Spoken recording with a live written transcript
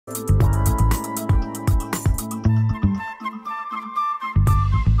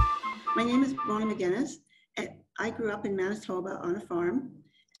McGinnis. I grew up in Manitoba on a farm.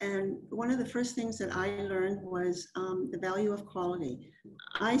 And one of the first things that I learned was the value of quality.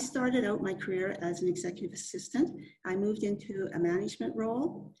 I started out my career as an executive assistant. I moved into a management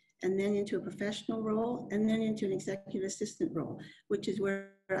role, and then into a professional role, and then into an executive assistant role, which is where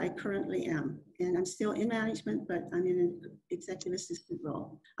I currently am. And I'm still in management, but I'm in an executive assistant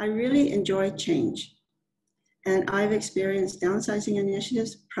role. I really enjoy change. And I've experienced downsizing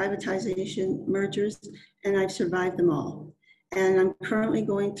initiatives, privatization, mergers, and I've survived them all. And I'm currently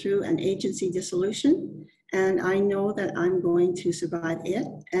going through an agency dissolution, and I know that I'm going to survive it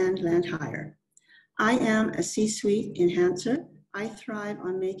and land higher. I am a C-suite enhancer. I thrive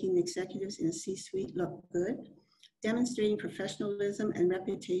on making the executives in a C-suite look good. Demonstrating professionalism and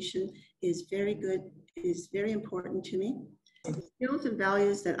reputation is very good, is very important to me. The skills and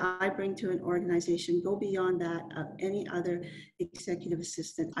values that I bring to an organization go beyond that of any other executive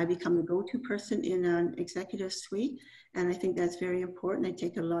assistant. I become a go-to person in an executive suite, and I think that's very important. I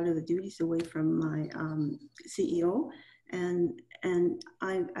take a lot of the duties away from my CEO, and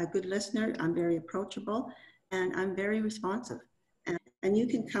I'm a good listener. I'm very approachable, and I'm very responsive. And you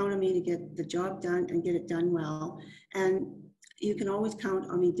can count on me to get the job done and get it done well. And you can always count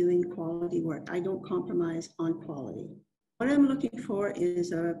on me doing quality work. I don't compromise on quality. What I'm looking for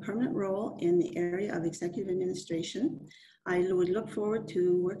is a permanent role in the area of executive administration. I would look forward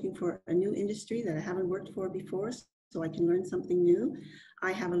to working for a new industry that I haven't worked for before, so I can learn something new.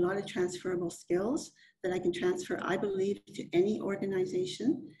 I have a lot of transferable skills that I can transfer, I believe, to any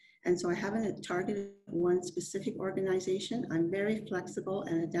organization. And so I haven't targeted one specific organization. I'm very flexible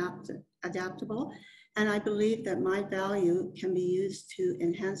and adaptable. And I believe that my value can be used to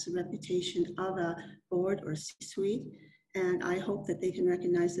enhance the reputation of a board or C-suite. And I hope that they can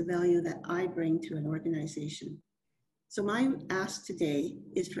recognize the value that I bring to an organization. So my ask today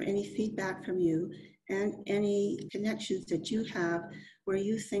is for any feedback from you and any connections that you have where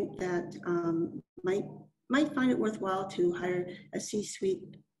you think that might find it worthwhile to hire a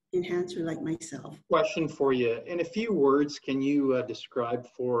C-suite enhancer like myself. Question for you. In a few words, can you describe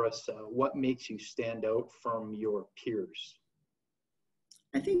for us what makes you stand out from your peers?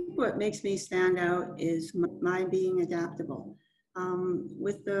 I think what makes me stand out is my being adaptable.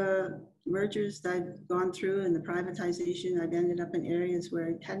 With the mergers that I've gone through and the privatization, I've ended up in areas where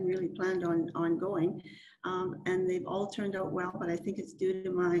I hadn't really planned on going. And they've all turned out well, but I think it's due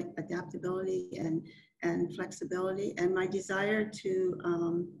to my adaptability and flexibility and my desire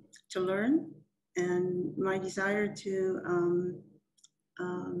to learn and my desire to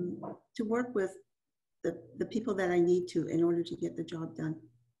work with the people that I need to in order to get the job done.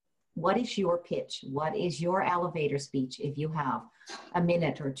 What is your pitch? What is your elevator speech if you have a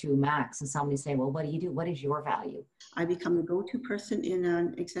minute or two max and somebody say, well, what do you do? What is your value? I become a go-to person in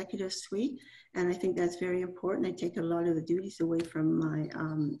an executive suite, and I think that's very important. I take a lot of the duties away from my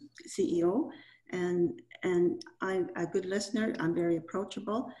CEO, and I'm a good listener. I'm very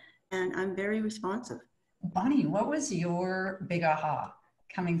approachable, and I'm very responsive. Bonnie, what was your big aha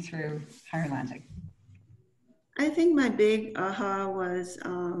coming through Higher Landing? I think my big aha was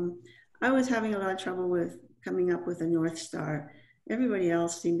I was having a lot of trouble with coming up with a North Star. Everybody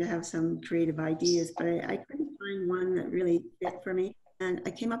else seemed to have some creative ideas, but I couldn't find one that really fit for me. And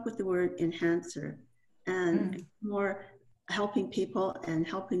I came up with the word enhancer, and more helping people and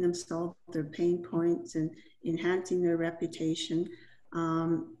helping them solve their pain points and enhancing their reputation.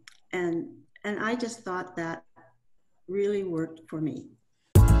 And I just thought that really worked for me.